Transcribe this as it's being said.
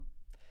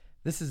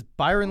This is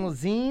Byron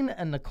Lazine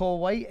and Nicole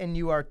White, and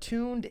you are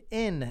tuned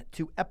in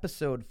to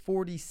episode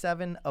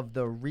 47 of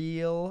The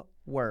Real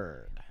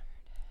Word.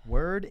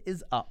 Word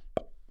is up.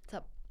 What's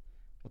up?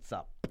 What's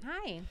up?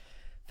 Hi.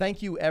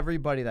 Thank you,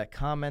 everybody that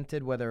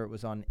commented, whether it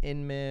was on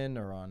Inman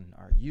or on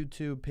our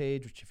YouTube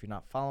page, which if you're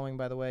not following,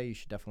 by the way, you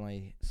should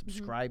definitely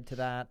subscribe to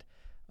that,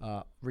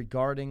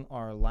 regarding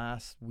our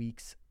last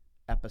week's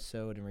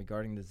episode and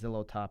regarding the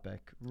Zillow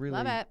topic. Really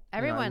love it.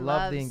 Everyone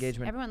loves the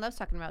engagement. Everyone loves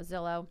talking about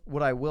Zillow.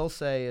 What I will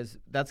say is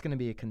that's going to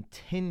be a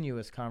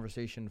continuous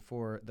conversation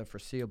for the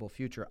foreseeable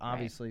future,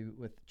 obviously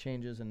with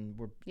changes, and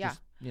we're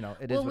just,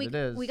 it is what it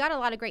is. We got a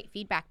lot of great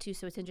feedback too,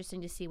 so it's interesting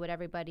to see what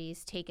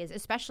everybody's take is,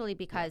 especially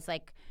because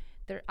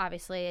they're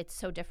obviously it's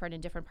so different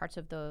in different parts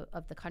of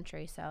the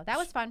country. So that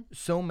was fun.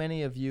 So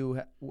many of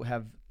you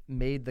have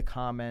made the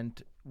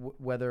comment,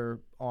 whether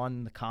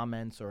on the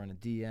comments or in a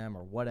DM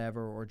or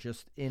whatever, or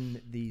just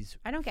in these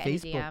I don't get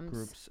Facebook any DMs.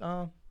 Groups.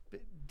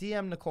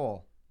 DM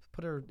Nicole.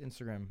 Put her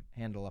Instagram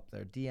handle up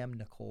there. DM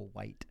Nicole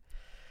White.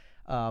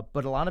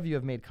 But a lot of you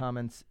have made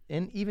comments,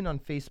 even on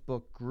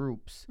Facebook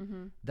groups,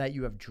 that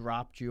you have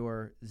dropped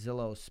your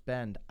Zillow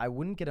spend. I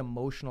wouldn't get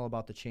emotional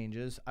about the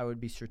changes. I would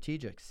be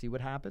strategic. See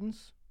what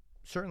happens.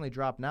 Certainly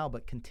drop now,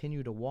 but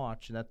continue to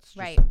watch. And that's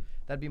just,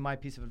 that'd be my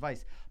piece of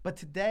advice. But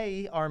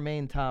today, our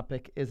main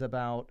topic is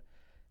about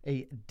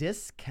a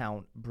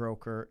discount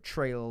broker,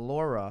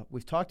 Trelora.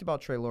 We've talked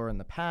about Trelora in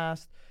the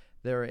past.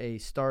 They're a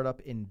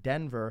startup in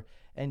Denver,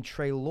 and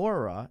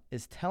Trelora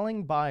is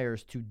telling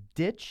buyers to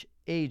ditch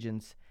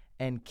agents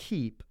and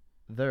keep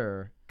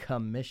their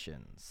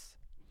commissions.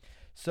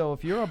 So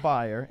if you're a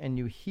buyer and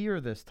you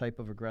hear this type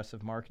of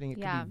aggressive marketing,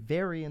 it can be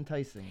very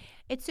enticing.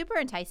 It's super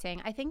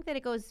enticing. I think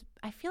that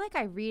I feel like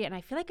I read it and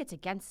I feel like it's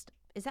against.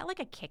 Is that like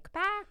a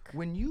kickback?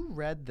 When you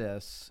read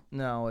this,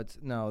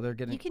 they're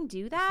getting. You can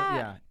do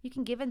that. You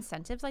can give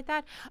incentives like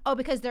that. Oh,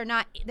 because they're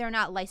not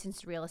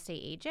licensed real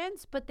estate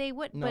agents, but they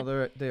would.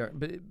 No, they are.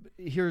 But and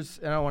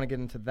I don't want to get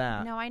into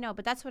that. No, I know,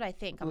 but that's what I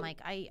think. I'm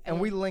like,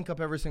 we link up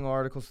every single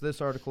article, so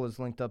this article is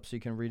linked up so you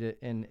can read it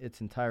in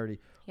its entirety.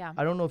 Yeah.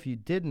 I don't know if you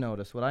did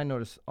notice. What I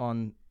noticed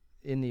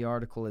in the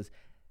article is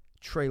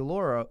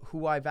Trelora,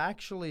 who I've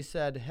actually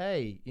said,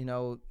 hey,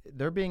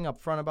 they're being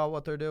upfront about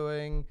what they're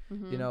doing.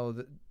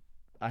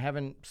 I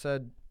haven't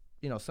said,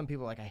 some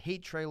people are like, I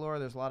hate Trelora.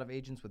 There's a lot of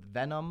agents with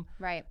venom.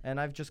 Right.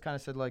 And I've just kind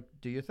of said, like,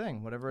 do your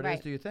thing. Whatever it is,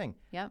 do your thing.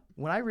 Yep.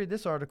 When I read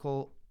this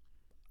article,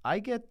 I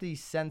get the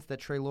sense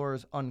that Trelora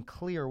is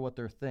unclear what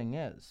their thing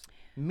is.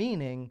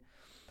 Meaning,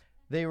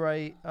 they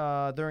write,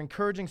 they're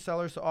encouraging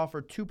sellers to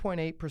offer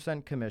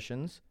 2.8%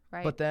 commissions.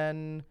 Right. But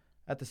then,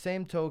 at the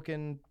same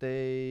token,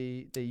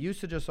 they used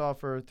to just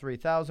offer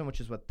 $3,000,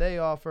 which is what they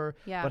offer.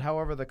 Yeah. But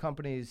however, the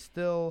company is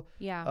still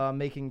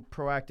making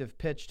proactive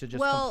pitch to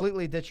just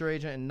completely ditch your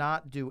agent and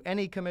not do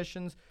any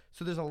commissions.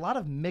 So there's a lot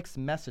of mixed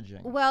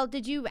messaging. Well,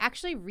 did you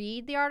actually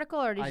read the article,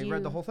 or did you? I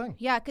read the whole thing.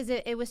 Yeah, because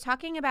it was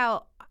talking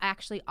about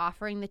actually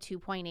offering the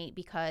 2.8,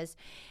 because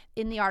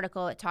in the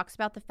article it talks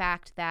about the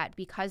fact that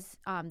because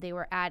they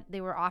were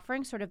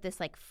offering sort of this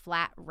like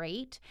flat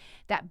rate,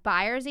 that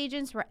buyers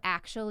agents were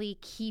actually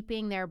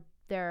keeping their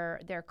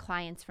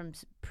clients from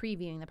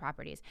previewing the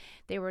properties.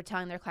 They were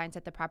telling their clients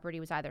that the property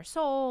was either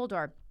sold,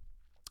 or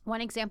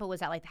one example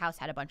was that like the house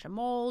had a bunch of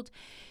mold.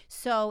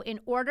 So in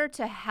order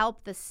to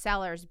help the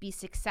sellers be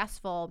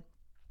successful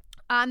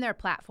on their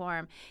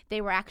platform, they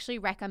were actually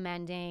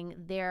recommending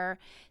their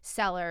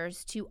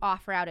sellers to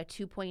offer out a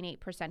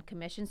 2.8%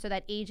 commission so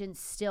that agents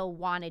still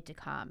wanted to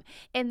come.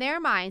 In their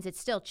minds,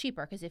 it's still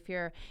cheaper because if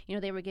you're,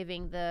 they were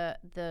giving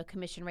the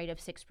commission rate of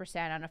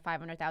 6% on a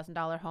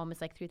 $500,000 home is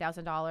like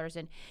 $3,000,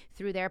 and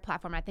through their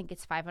platform, I think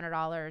it's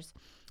 $500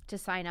 to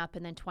sign up,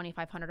 and then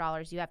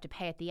 $2,500 you have to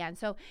pay at the end.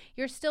 So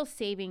you're still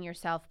saving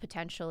yourself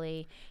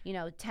potentially,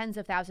 tens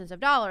of thousands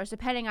of dollars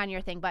depending on your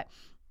thing, but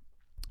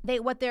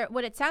what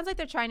it sounds like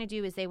they're trying to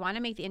do is they want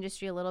to make the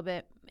industry a little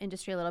bit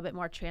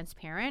more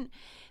transparent.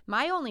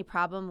 My only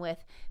problem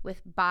with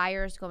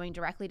buyers going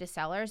directly to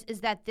sellers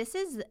is that this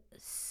is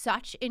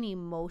such an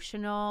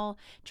emotional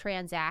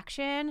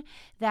transaction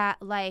that,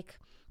 like,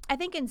 I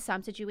think in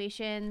some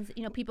situations,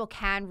 people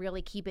can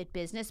really keep it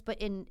business,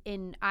 but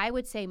in I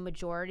would say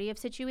majority of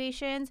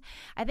situations,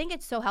 I think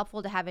it's so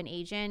helpful to have an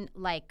agent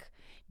like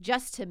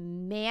just to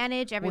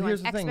manage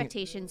everyone's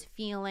expectations,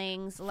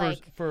 feelings,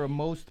 for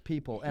most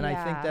people. And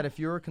I think that if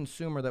you're a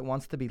consumer that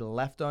wants to be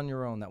left on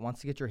your own, that wants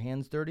to get your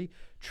hands dirty,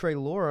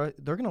 Trelora,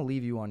 they're going to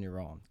leave you on your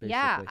own, basically.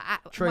 Yeah,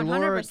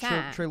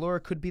 100%.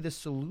 Trelora could be the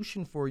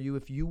solution for you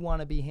if you want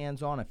to be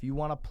hands-on, if you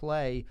want to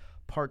play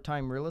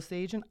part-time real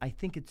estate agent.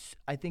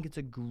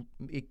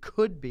 It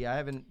could be. I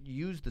haven't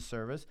used the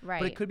service,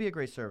 but it could be a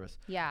great service.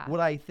 Yeah.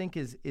 What I think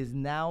is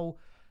now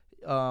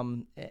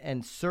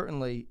and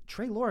certainly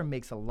Trelora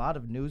makes a lot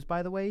of news,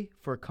 by the way,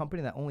 for a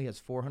company that only has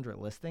 400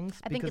 listings.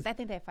 I think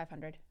they have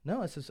 500.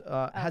 No, it says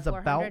has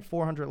about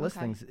 400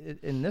 listings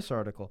in this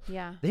article.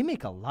 Yeah. They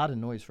make a lot of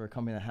noise for a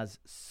company that has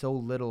so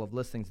little of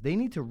listings. They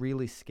need to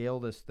really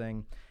scale this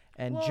thing.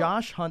 And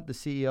Josh Hunt, the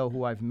CEO,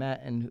 who I've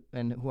met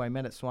and who I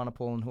met at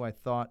Swanepoel and who I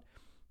thought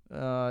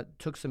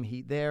took some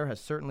heat there, has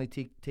certainly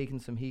taken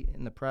some heat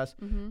in the press,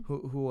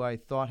 who I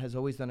thought has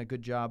always done a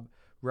good job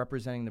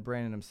representing the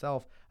brand and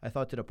himself, I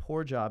thought did a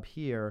poor job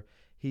here.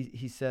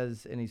 He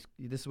says, and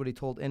this is what he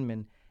told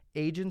Inman,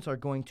 agents are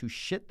going to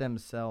shit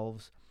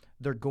themselves.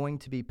 They're going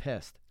to be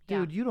pissed.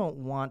 Dude, you don't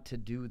want to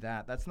do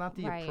that. That's not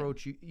the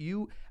approach.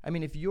 I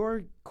mean, if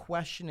you're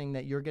questioning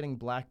that you're getting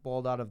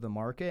blackballed out of the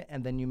market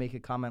and then you make a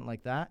comment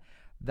like that,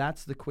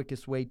 that's the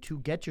quickest way to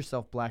get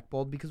yourself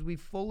blackballed, because we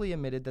fully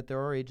admitted that there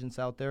are agents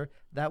out there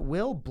that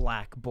will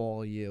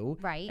blackball you.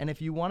 Right. And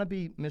if you want to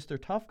be Mr.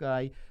 Tough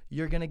Guy,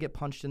 you're going to get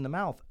punched in the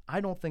mouth.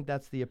 I don't think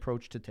that's the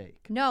approach to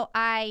take. No,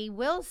 I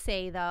will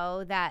say,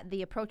 though, that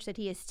the approach that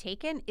he has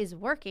taken is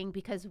working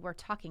because we're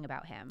talking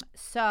about him.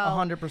 So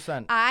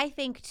 100%. I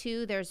think,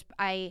 too,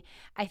 I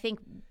think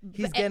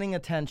he's getting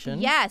attention.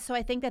 Yeah, so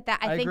I think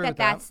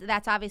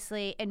that's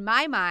obviously, in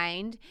my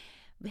mind,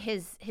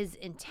 his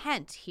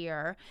intent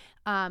here,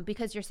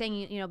 because you're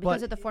saying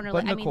because of the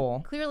formula. But Nicole, I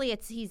mean, clearly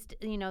he's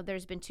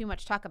there's been too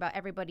much talk about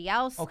everybody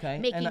else. Okay,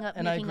 making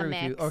and I agree a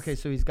mix. with you. Okay,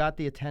 so he's got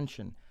the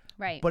attention.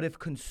 Right. But if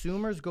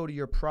consumers go to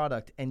your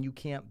product and you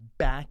can't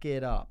back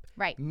it up,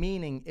 right?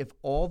 Meaning if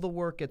all the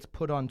work gets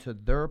put onto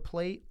their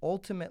plate,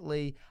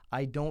 ultimately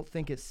I don't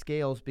think it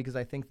scales, because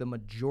I think the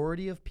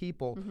majority of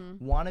people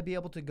want to be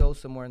able to go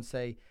somewhere and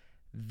say,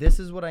 this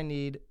is what I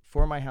need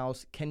for my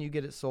house. Can you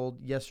get it sold?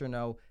 Yes or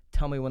no?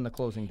 Tell me when the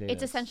closing date is.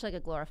 It's essentially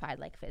like a glorified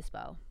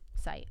FSBO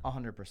site.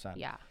 100%.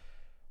 Yeah.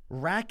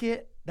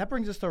 Racket, that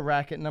brings us to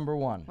racket number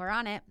one. We're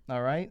on it.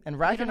 All right. And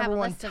racket number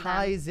one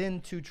ties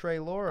into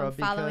Trelora. I'm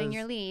following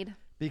your lead.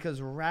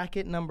 Because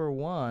racket number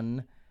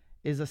one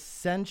is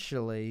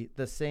essentially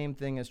the same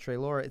thing as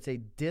Trelora. It's a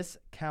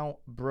discount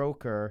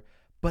broker,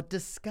 but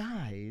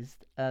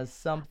disguised as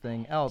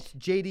something else.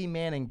 JD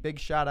Manning, big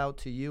shout out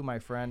to you, my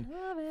friend.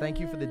 Love it. Thank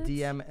you for the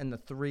DM and the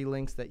 3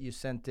 links that you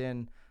sent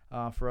in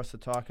for us to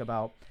talk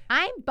about.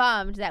 I'm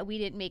bummed that we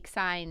didn't make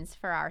signs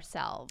for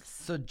ourselves.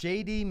 So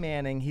JD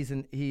Manning,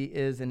 he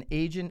is an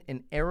agent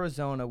in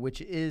Arizona,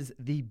 which is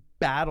the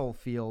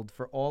battlefield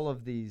for all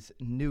of these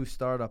new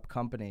startup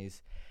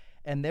companies.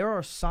 And there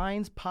are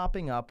signs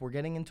popping up. We're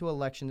getting into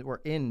elections. We're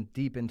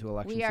deep into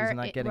election season,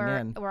 not getting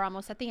in. We're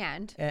almost at the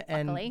end,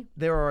 and luckily.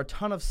 There are a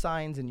ton of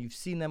signs, and you've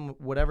seen them,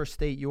 whatever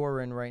state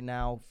you're in right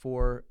now,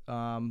 for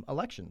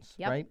elections,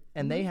 right?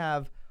 And they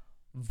have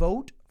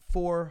vote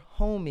for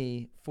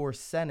Homie for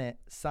Senate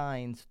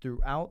signs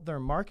throughout their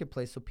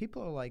marketplace. So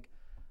people are like,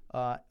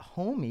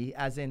 Homie,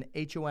 as in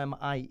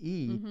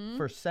HOMIE,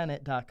 for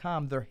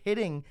Senate.com. They're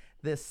hitting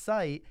this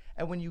site.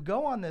 And when you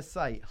go on this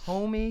site,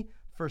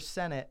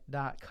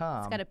 HomieForSenate.com.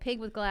 It's got a pig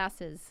with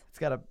glasses. It's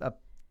got a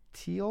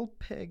teal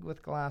pig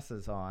with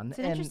glasses on. It's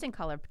an interesting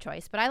color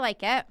choice, but I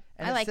like it.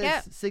 And I like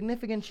it.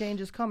 Significant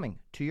change is coming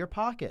to your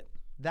pocket.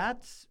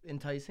 That's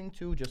enticing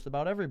to just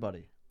about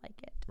everybody.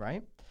 Like it.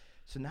 Right?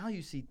 So now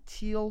you see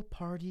teal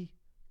party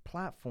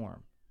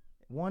platform.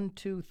 1,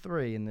 2,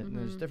 3, and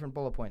there's different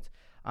bullet points.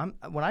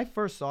 When I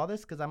first saw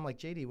this, because I'm like,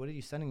 JD, what are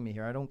you sending me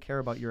here? I don't care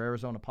about your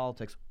Arizona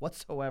politics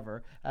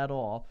whatsoever at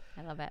all.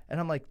 I love it. And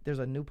I'm like, there's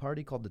a new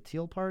party called the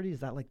Teal Party.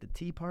 Is that like the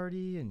Tea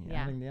Party? And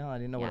I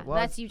didn't know what it was.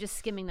 That's you just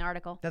skimming the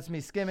article. That's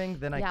me skimming.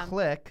 Then I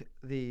click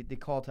the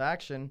call to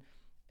action,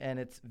 and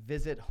it's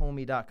visit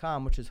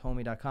homie.com, which is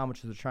homie.com, which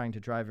is they're trying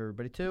to drive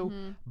everybody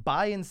to.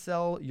 Buy and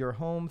sell your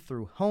home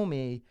through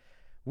Homie.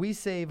 We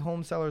save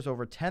home sellers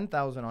over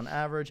 $10,000 on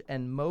average,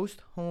 and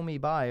most Homie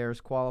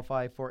buyers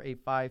qualify for a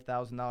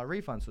 $5,000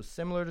 refund. So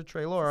similar to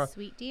Trelora,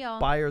 sweet deal.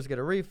 Buyers get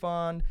a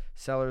refund.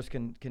 Sellers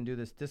can do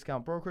this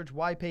discount brokerage.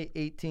 Why pay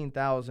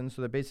 $18,000?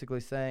 So they're basically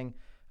saying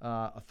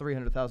a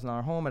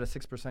 $300,000 home at a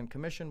 6%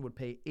 commission would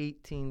pay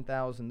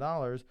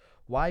 $18,000.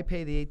 Why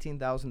pay the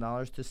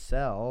 $18,000 to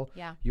sell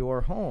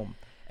your home?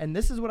 And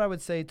this is what I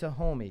would say to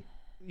Homie.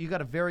 You got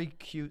a very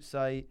cute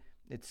site.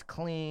 It's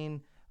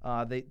clean.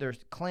 They're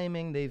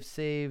claiming they've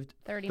saved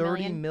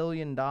 $30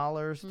 million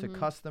to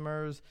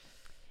customers.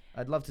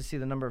 I'd love to see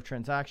the number of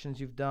transactions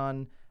you've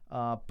done.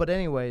 But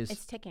anyways.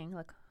 It's ticking,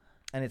 look.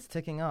 And it's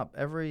ticking up.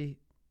 Every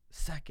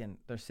second,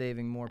 they're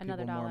saving more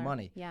people more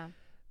money. Yeah.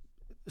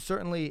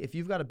 Certainly, if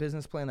you've got a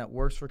business plan that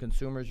works for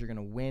consumers, you're going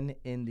to win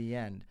in the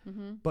end.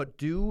 But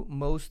do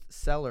most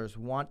sellers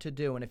want to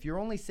do? And if you're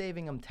only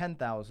saving them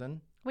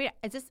 $10,000. Wait,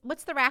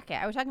 what's the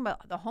racket? Are we talking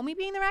about the Homie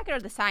being the racket or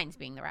the signs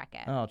being the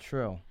racket? Oh,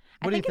 true.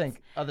 What do you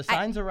think? Are the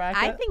signs a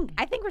racket?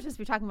 I think we're supposed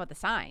to be talking about the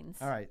signs.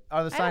 All right.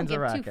 Are the signs a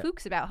racket? I don't give two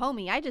fooks about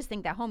Homie. I just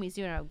think that Homie's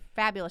doing a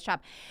fabulous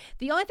job.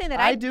 The only thing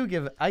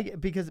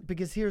that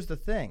because here's the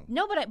thing.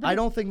 No, but I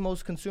don't think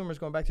most consumers,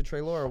 going back to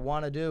Trelora,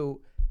 want to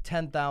do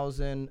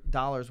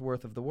 $10,000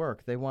 worth of the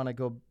work. They want to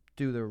go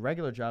do their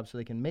regular job so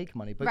they can make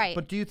money.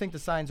 But do you think the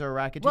signs are a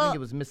racket? Do you think it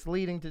was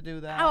misleading to do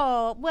that?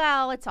 Oh,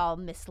 well, it's all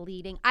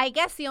misleading. I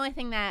guess the only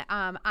thing that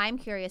I'm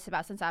curious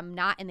about, since I'm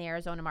not in the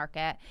Arizona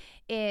market,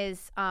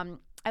 is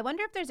I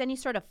wonder if there's any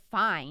sort of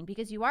fine,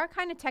 because you are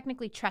kind of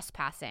technically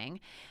trespassing,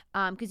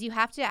 because you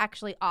have to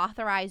actually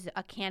authorize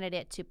a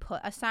candidate to put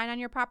a sign on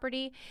your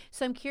property.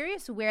 So I'm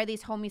curious where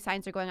these homie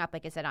signs are going up.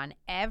 Like, is it on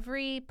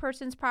every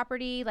person's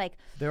property? Like,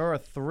 there are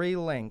 3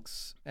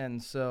 links,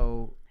 and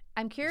so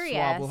I'm curious.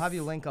 Swab, we'll have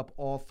you link up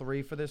all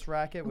 3 for this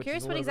racket. I'm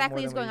curious what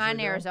exactly is going on in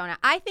Arizona.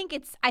 I think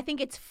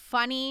it's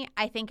funny.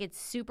 I think it's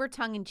super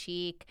tongue in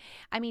cheek.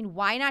 I mean,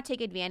 why not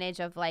take advantage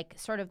of like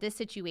sort of this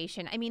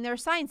situation? I mean, there are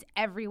signs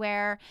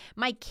everywhere.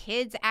 My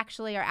kids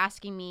actually are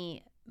asking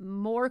me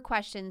more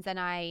questions than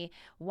I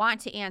want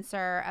to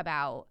answer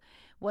about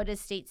what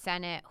is state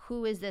senate?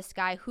 Who is this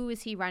guy? Who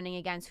is he running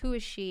against? Who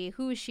is she?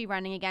 Who is she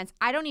running against?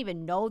 I don't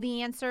even know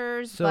the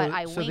answers, but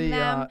I wing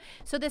them.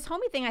 So this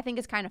homie thing I think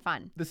is kind of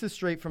fun. This is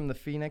straight from the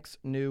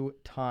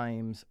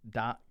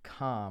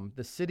PhoenixNewTimes.com.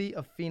 The city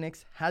of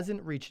Phoenix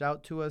hasn't reached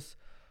out to us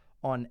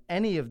on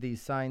any of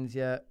these signs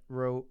yet,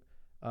 wrote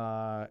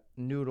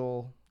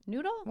Noodle.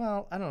 Noodle?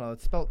 Well, I don't know.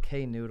 It's spelled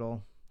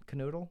K-Noodle.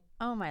 Canoodle?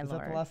 Oh, my Lord. Is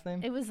that the last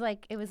name? It was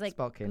like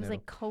spelled K-Noodle. It was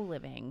like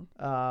co-living.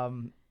 I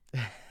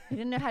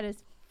didn't know how to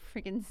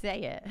freaking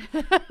say it.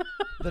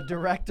 The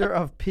director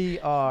of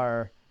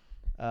PR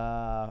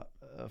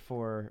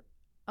for.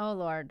 Oh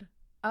Lord.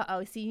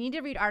 So you need to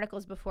read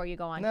articles before you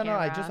go on. No,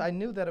 camera. I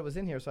knew that it was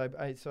in here, so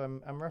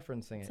I'm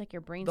referencing it. It's like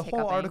your brain's the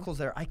hiccuping. whole article's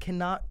there.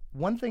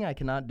 One thing I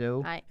cannot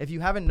do. If you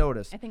haven't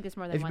noticed, I think there's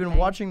more than if one. If you've been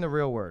watching The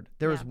Real Word,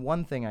 there is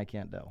one thing I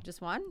can't do. Just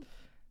one?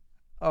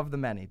 Of the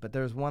many, but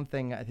there's one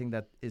thing I think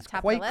that is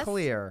quite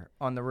clear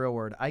on The Real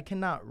Word. I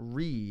cannot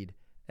read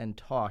and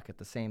talk at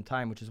the same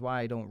time, which is why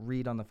I don't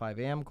read on the 5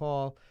 a.m.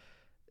 call,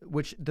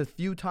 which the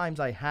few times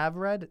I have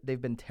read, they've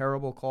been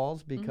terrible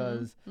calls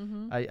because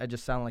I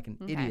just sound like an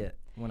idiot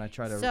when I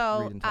try to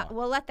read and talk.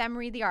 We'll let them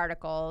read the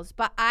articles,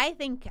 but I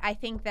think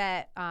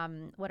that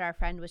what our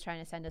friend was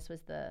trying to send us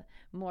was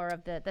more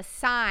of the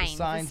signs.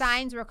 The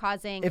signs were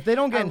causing. If they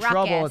don't get in ruckus.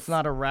 trouble, it's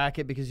not a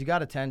racket because you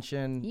got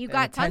attention. You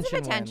got tons of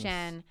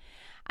attention.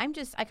 I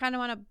kind of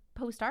want to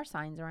post our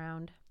signs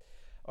around.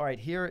 All right,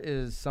 here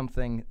is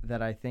something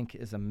that I think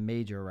is a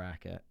major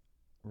racket.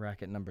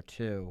 Racket number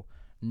 2.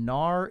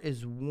 NAR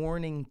is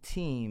warning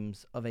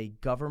teams of a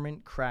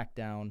government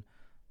crackdown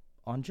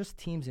on just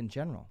teams in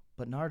general.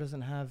 But NAR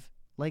doesn't have,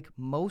 like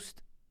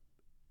most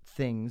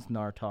things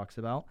NAR talks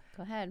about,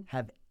 go ahead,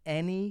 have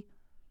any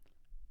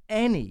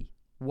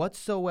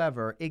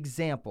whatsoever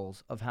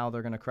examples of how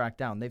they're going to crack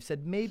down. They've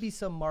said maybe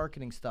some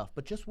marketing stuff,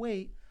 but just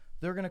wait.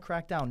 They're going to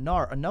crack down.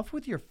 NAR, enough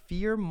with your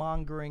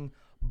fear-mongering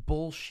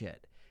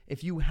bullshit.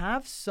 If you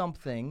have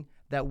something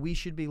that we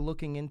should be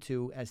looking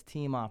into as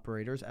team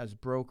operators, as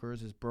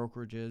brokers, as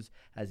brokerages,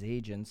 as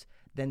agents,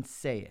 then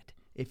say it.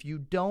 If you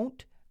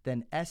don't,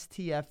 then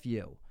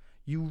STFU.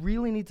 You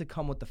really need to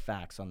come with the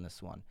facts on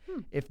this one.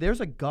 If there's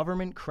a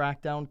government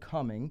crackdown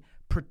coming,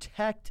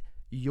 protect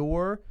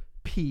your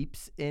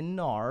peeps in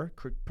NAR,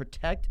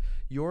 protect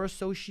your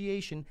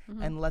association,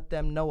 and let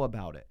them know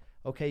about it.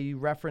 Okay, you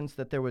referenced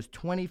that there was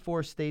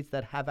 24 states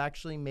that have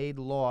actually made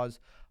laws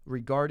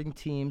regarding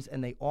teams,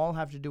 and they all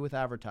have to do with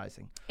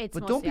advertising.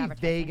 But don't be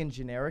vague and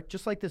generic,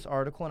 just like this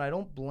article. And I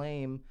don't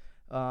blame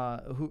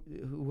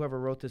whoever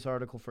wrote this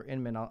article for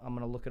Inman. I'm going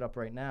to look it up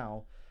right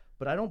now.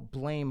 But I don't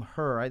blame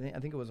her. I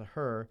think it was a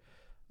her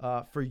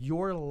for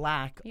your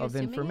lack of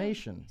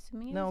information.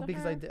 No,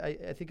 because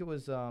I think it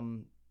was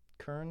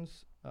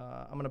Kearns.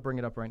 I'm going to bring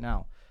it up right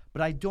now.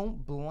 But I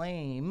don't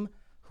blame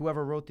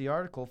whoever wrote the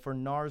article for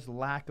NAR's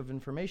lack of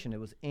information. It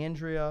was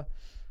Andrea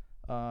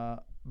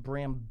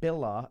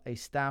Brambilla, a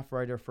staff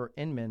writer for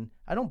Inman.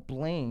 I don't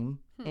blame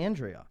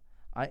Andrea.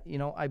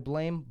 I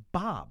blame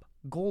Bob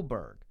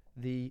Goldberg,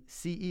 the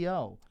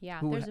CEO,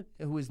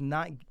 who is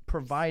not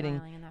providing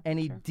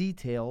any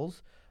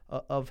details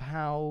of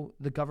how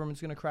the government's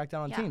going to crack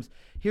down on teams.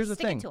 Here's the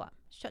thing. Stick it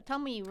to him. Tell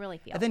me you really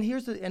feel. And then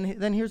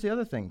here's the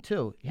other thing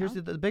too. Here's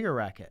the bigger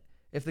racket.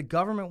 If the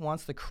government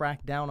wants to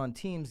crack down on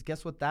teams,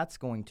 guess what that's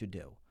going to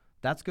do?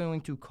 That's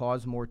going to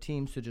cause more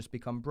teams to just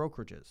become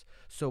brokerages.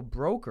 So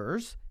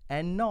brokers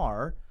and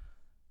NAR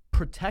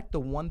protect the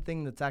one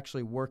thing that's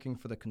actually working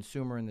for the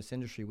consumer in this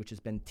industry, which has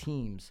been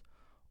teams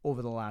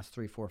over the last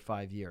 3, 4,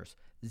 5 years.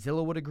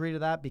 Zillow would agree to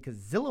that because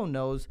Zillow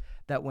knows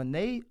that when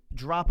they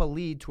drop a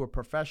lead to a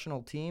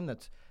professional team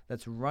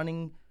that's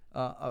running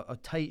a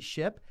tight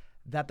ship,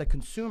 that the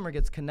consumer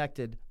gets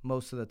connected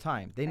most of the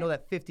time. They know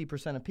that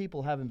 50% of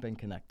people haven't been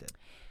connected.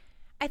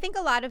 I think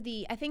a lot of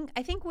the I think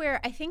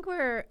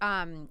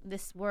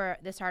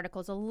this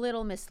article is a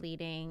little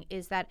misleading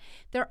is that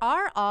there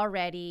are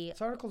already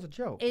this article's a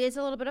joke. It is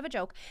a little bit of a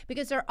joke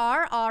because there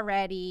are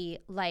already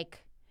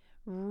like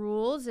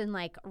rules and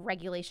like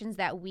regulations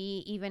that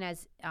we even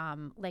as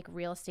like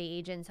real estate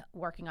agents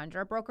working under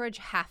a brokerage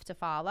have to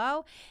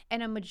follow,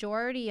 and a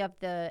majority of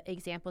the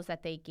examples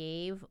that they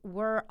gave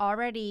were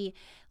already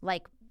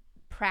like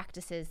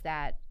practices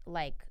that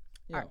like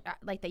are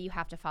like that you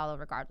have to follow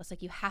regardless.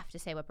 Like you have to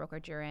say what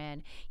brokerage you're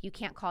in. You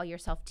can't call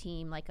yourself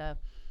team like a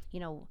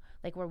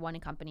like we're one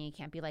company, it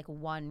can't be like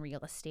one real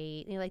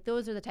estate. Like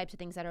those are the types of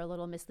things that are a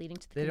little misleading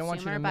to the consumer. They don't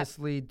want you to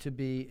mislead to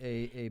be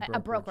a brokerage. A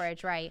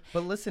brokerage, right.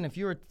 But listen, if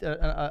you're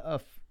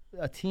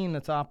a team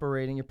that's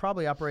operating, you're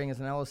probably operating as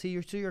an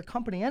LLC, so you're a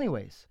company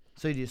anyways.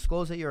 So you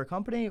disclose that you're a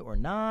company or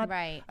not?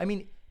 Right. I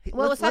mean,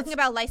 well, it was talking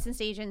about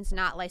licensed agents,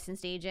 not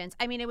licensed agents.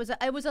 I mean, it was a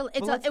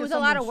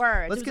lot of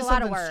words. Let's get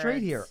something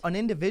straight here. An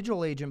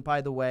individual agent,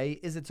 by the way,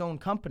 is its own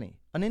company.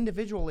 An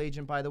individual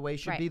agent, by the way,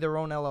 should be their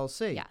own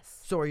LLC.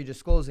 Yes. So are you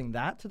disclosing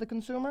that to the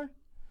consumer?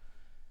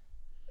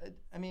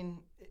 I mean,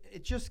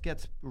 it just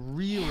gets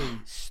really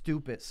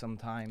stupid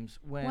sometimes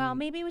when. Well,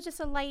 maybe it was just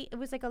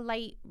like a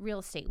light real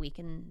estate week,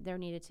 and there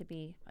needed to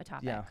be a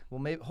topic. Yeah.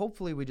 Well,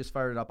 hopefully we just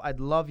fired it up. I'd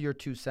love your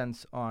 2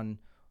 cents on,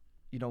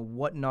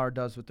 what NAR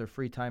does with their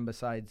free time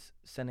besides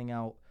sending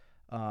out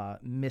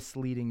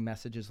misleading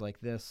messages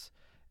like this.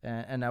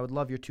 And I would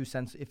love your 2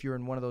 cents if you're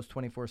in one of those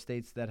 24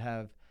 states that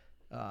have,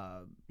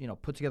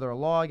 put together a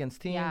law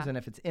against teams, and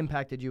if it's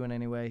impacted you in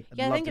any way.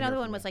 I think another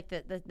one was like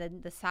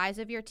the size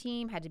of your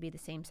team had to be the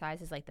same size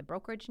as like the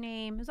brokerage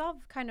name. It was all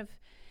kind of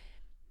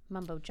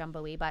mumbo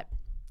jumbo-y, but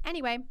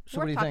anyway, so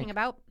we're talking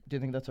about. Do you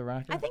think that's a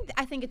racket?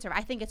 I think it's a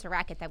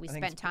racket that we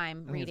spent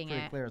time reading it. It's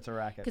pretty clear it's a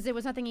racket because there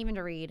was nothing even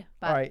to read.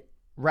 But. All right,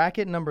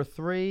 racket number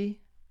 3: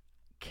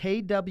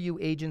 KW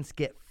agents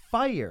get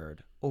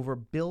fired over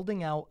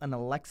building out an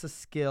Alexa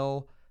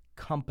skill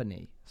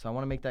company. So I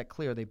want to make that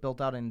clear. They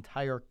built out an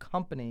entire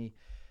company,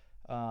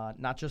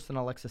 not just an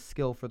Alexa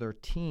skill for their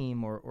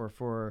team or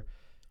for,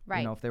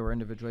 if they were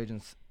individual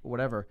agents,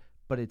 whatever.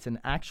 But it's an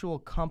actual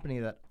company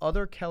that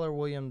other Keller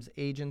Williams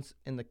agents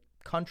in the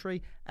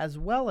country, as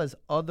well as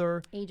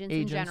other agents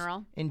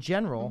in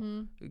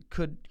general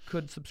could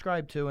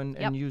subscribe to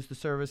and use the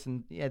service.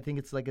 And I think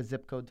it's like a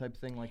zip code type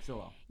thing like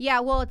Zillow.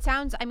 Yeah, well, it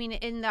sounds,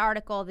 in the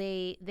article,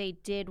 they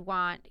did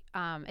want,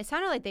 it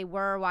sounded like they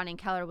were wanting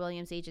Keller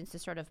Williams agents to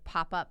sort of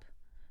pop up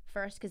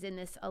first, because in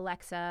this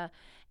Alexa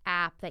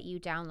app that you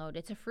download,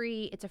 it's a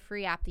free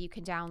app that you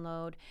can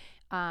download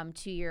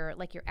to your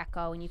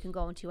Echo, and you can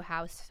go into a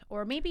house,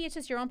 or maybe it's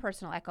just your own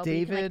personal Echo.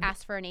 David, but you can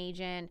ask for an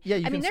agent. Yeah,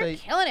 they're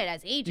killing it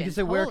as agents. You can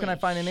say, where can I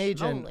find an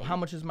agent? How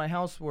much is my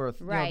house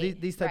worth? Right.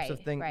 These types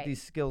of things,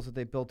 these skills that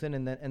they built in,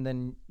 and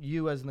then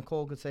you as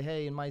Nicole could say,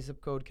 hey, in my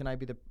zip code, can I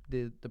be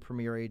the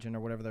premier agent or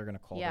whatever they're going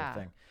to call their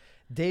thing?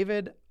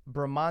 David,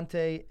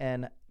 Bramante,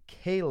 and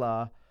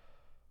Kayla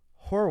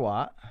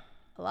Horwat.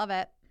 I love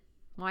it.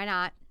 Why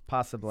not?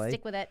 Possibly.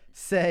 Stick with it.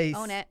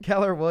 Own it.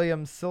 Keller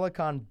Williams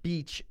Silicon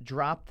Beach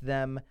dropped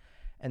them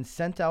and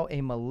sent out a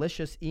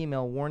malicious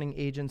email warning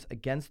agents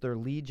against their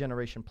lead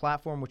generation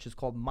platform, which is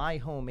called My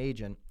Home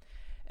Agent.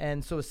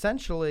 And so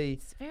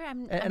essentially,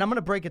 I'm going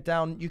to break it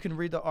down. You can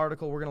read the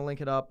article. We're going to link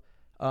it up.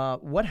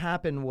 What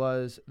happened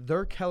was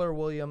their Keller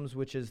Williams,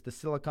 which is the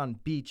Silicon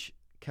Beach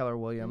Keller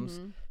Williams,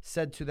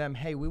 said to them,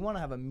 hey, we want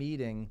to have a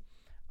meeting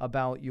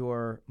about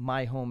your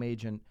My Home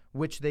Agent,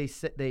 which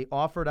they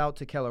offered out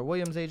to Keller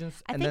Williams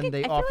agents, and then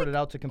they offered it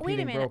out to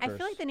competing brokers. Wait a minute. I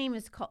feel like the name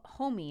is called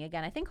Homie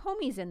again. I think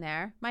Homie's in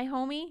there. My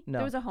Homie? No.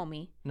 There was a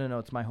Homie. No,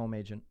 it's My Home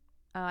Agent.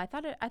 I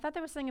thought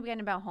there was something again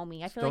about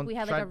Homie. I feel like we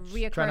had like a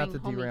reoccurring Try not to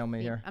Homie derail me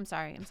theme. here. I'm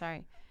sorry.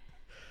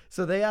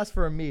 So they asked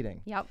for a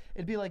meeting. Yep.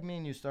 It'd be like me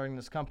and you starting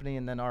this company,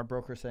 and then our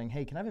broker saying,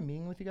 hey, can I have a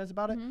meeting with you guys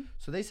about it?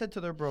 So they said to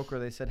their broker,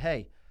 they said,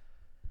 hey,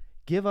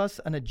 give us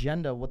an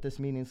agenda what this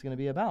meeting is going to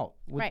be about.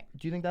 Right.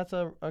 Do you think that's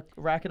a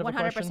racket of a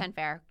question? 100%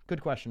 fair.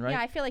 Good question, right?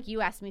 Yeah, I feel like you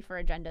asked me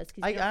for agendas.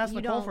 I asked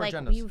Nicole for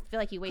agendas. You feel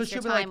like you waste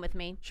your time with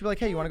me. She'd be like,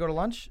 hey, you want to go to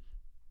lunch?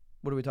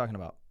 What are we talking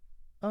about?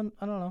 I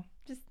don't know.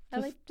 I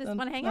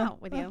want to hang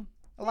out with you.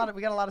 We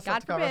got a lot of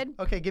stuff to cover. God forbid.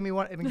 Okay, give me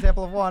an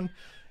example of one.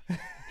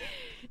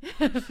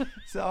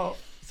 So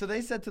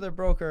they said to their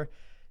broker,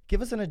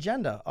 give us an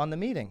agenda on the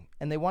meeting,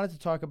 and they wanted to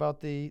talk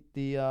about the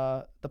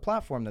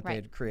platform that they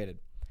had created.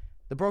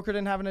 The broker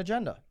didn't have an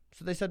agenda.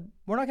 So they said,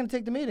 we're not going to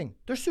take the meeting.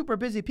 They're super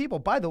busy people.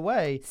 By the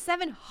way,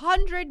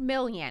 $700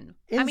 million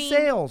in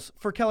sales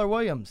for Keller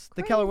Williams.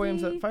 Crazy. The Keller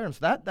Williams that fired him.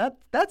 So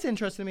that's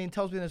interesting to me and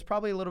tells me there's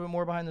probably a little bit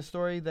more behind the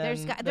story than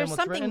there's what's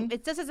something. written.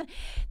 It just doesn't.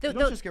 You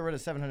don't just get rid of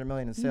 $700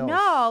 million in sales.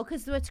 No,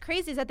 because what's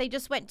crazy is that they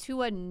just went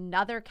to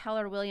another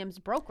Keller Williams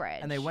brokerage.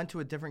 And they went to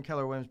a different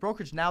Keller Williams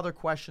brokerage. Now they're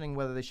questioning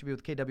whether they should be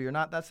with KW or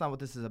not. That's not what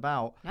this is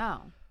about.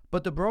 No.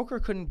 But the broker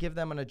couldn't give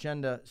them an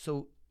agenda.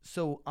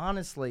 So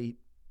honestly,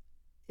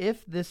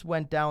 if this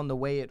went down the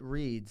way it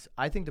reads,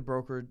 I think the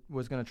broker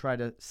was going to try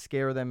to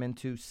scare them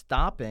into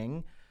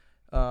stopping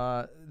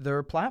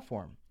their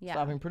platform,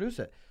 stopping Produce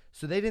It.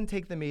 So they didn't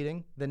take the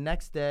meeting. The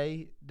next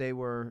day, they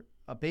were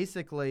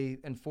basically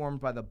informed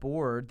by the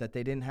board that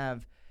they didn't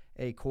have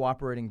a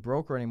cooperating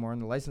broker anymore,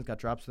 and the license got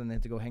dropped, so then they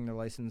had to go hang their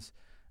license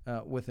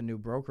with a new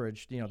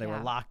brokerage. They were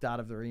locked out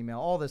of their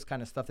email, all this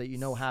kind of stuff that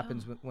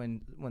happens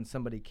when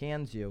somebody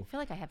cans you. I feel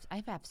like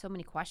I have so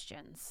many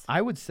questions. I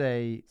would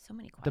say so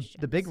many questions.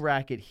 The big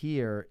racket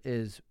here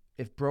is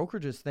if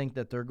brokerages think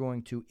that they're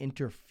going to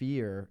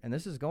interfere, and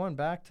this is going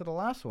back to the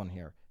last one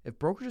here, if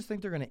brokerages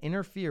think they're going to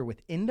interfere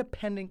with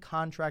independent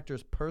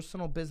contractors'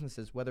 personal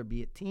businesses, whether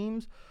be it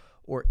teams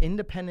or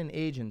independent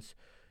agents,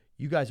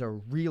 you guys are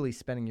really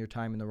spending your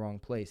time in the wrong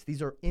place.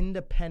 These are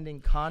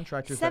independent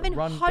contractors that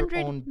run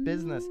their own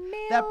business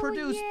that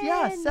produce,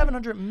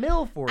 $700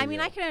 million for you. I mean,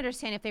 I can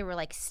understand if they were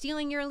like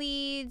stealing your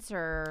leads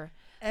or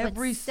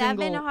every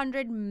single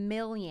 $700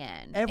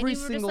 million. Every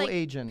single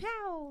agent.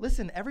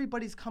 Listen,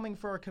 everybody's coming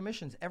for our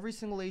commissions. Every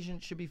single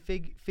agent should be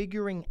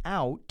figuring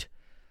out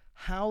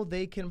how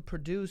they can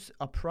produce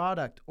a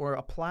product or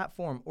a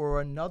platform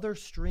or another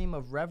stream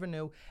of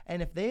revenue.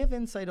 And if they have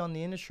insight on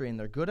the industry and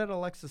they're good at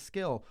Alexa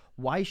skill,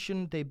 why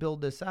shouldn't they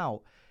build this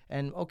out?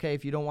 And okay,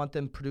 if you don't want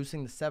them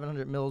producing the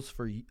 $700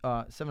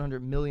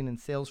 million in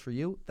sales for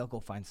you, they'll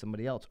go find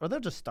somebody else, or they'll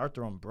just start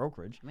their own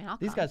brokerage. I mean,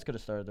 these guys could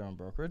have started their own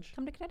brokerage.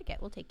 Come to Connecticut,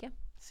 we'll take you.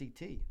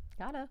 CT.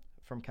 Gotta.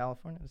 From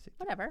California to CT.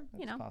 Whatever,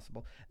 That's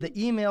possible. The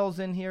emails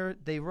in here,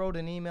 they wrote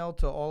an email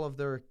to all of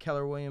their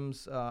Keller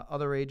Williams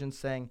other agents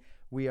saying,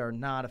 we are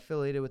not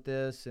affiliated with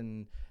this,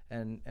 and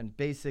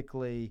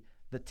basically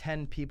the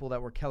 10 people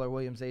that were Keller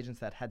Williams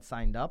agents that had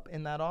signed up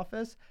in that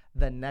office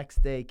the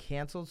next day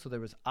canceled. So there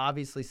was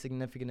obviously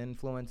significant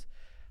influence.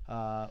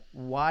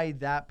 Why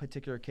that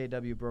particular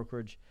KW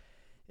brokerage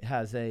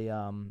has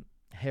a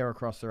hair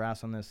across their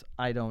ass on this,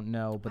 I don't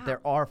know. But there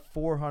are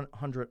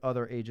 400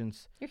 other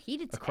agents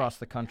across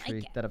the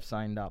country that have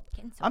signed up.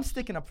 I'm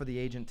sticking up for the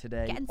agent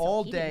today,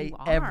 all day,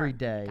 every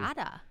day.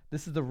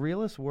 This is the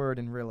realest word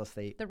in real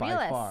estate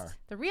by far.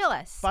 The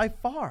realest. By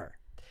far.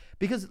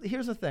 Because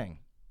here's the thing.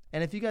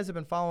 And if you guys have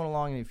been following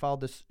along and you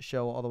followed this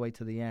show all the way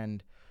to the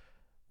end,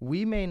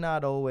 we may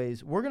not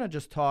always, we're going to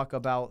just talk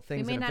about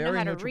things in a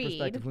very neutral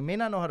perspective. We may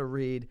not know how to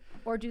read.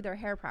 Or do their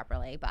hair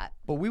properly, but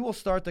we will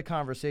start the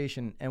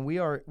conversation. And we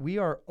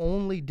are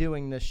only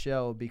doing this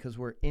show because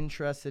we're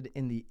interested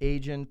in the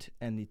agent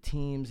and the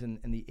teams and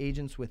the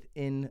agents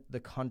within the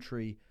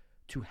country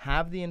to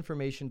have the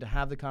information, to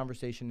have the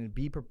conversation, and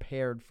be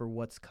prepared for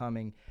what's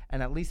coming,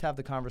 and at least have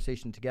the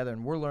conversation together.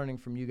 And we're learning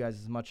from you guys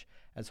as much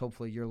as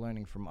hopefully you're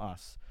learning from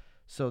us.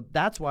 So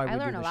that's why we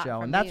do the show,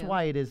 and that's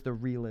why it is the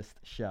realest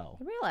show.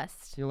 The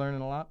realest. You're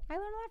learning a lot? I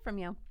learn a lot from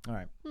you. All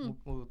right.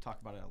 We'll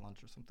talk about it at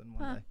lunch or something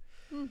one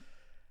day.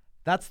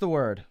 That's the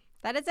word.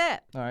 That is it.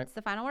 All right. It's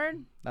the final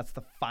word? That's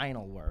the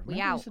final word. We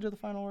used to do the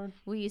final word?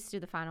 We used to do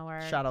the final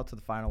word. Shout out to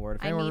the final word.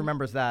 If anyone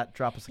remembers that,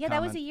 drop us a comment. Yeah,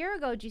 that was a year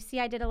ago. Did you see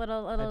I did a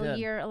little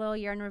year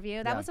in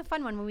review? That was a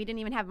fun one when we didn't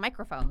even have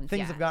microphones.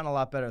 Things have gotten a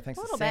lot better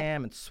thanks to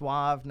Sam and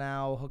Suave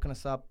now hooking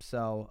us up.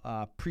 So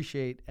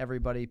appreciate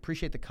everybody.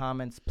 Appreciate the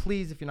comments.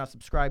 Please, if you're not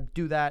subscribed,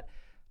 do that.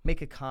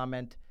 Make a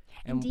comment.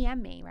 And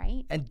DM me,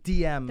 right? And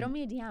DM. Throw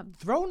me a DM.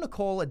 Throw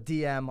Nicole a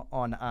DM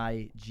on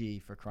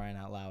IG, for crying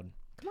out loud.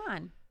 Come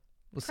on.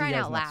 We'll see you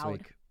guys next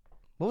week.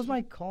 What was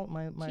my call?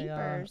 My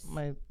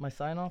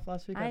sign off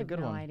last week? I had a good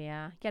one. I have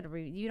no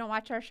idea. You don't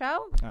watch our show?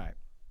 All right.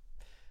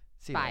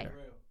 See you Bye. later.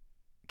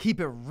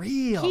 Keep it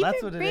real.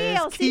 That's what it is.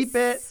 Keep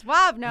it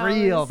Suave knows.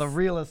 Real. The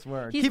realest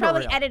word. He's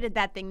probably edited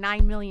that thing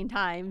 9 million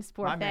times.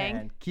 Poor my thing.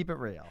 Man. Keep it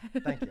real.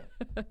 Thank you.